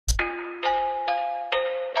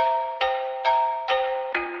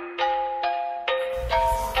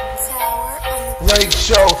Lake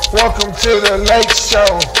Show. Welcome to the Lake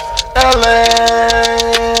Show. LA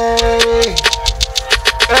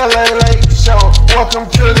Lake Show. Welcome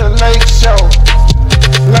to the Lake Show.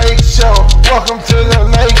 Lake Show. Welcome to the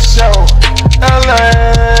Lake Show.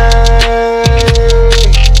 LA.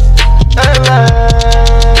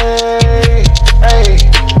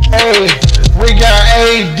 Hey, we got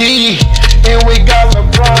AD and we got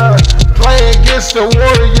LeBron playing against the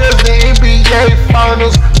Warriors, the NBA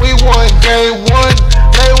Finals. We won game 1,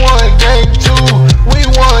 they won game 2, we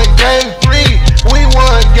won game 3, we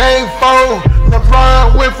won game 4.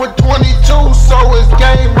 LeBron went for 22, so it's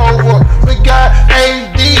game over. We got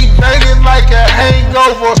AD banging like a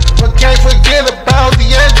hangover, but can't forget about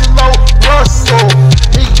D'Angelo Russell.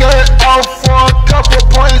 He got off for a couple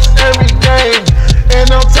points every game. And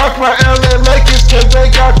I'm talking about LA Lakers cause they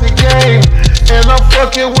got the game. And I'm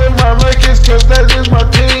fucking with my Lakers cause that is my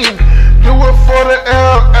team. Do it for the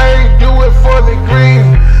LA, do it for the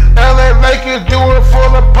green. LA Lakers do it for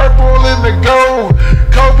the purple and the gold.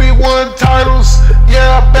 Kobe won titles,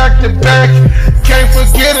 yeah, back to back. Can't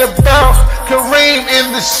forget about Kareem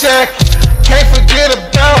in the Shaq. Can't forget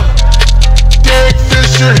about Derek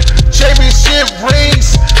Fisher. Championship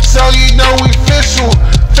rings, so you know we official.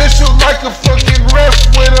 Official like a fucking ref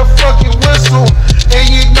with a fucking whistle. And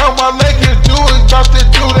you know my Lakers do is about to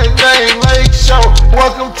do their thing. Lake Show,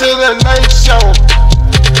 welcome to the Lake Show.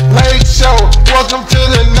 Lake Show, welcome to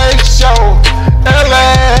the Lake Show.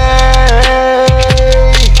 LA.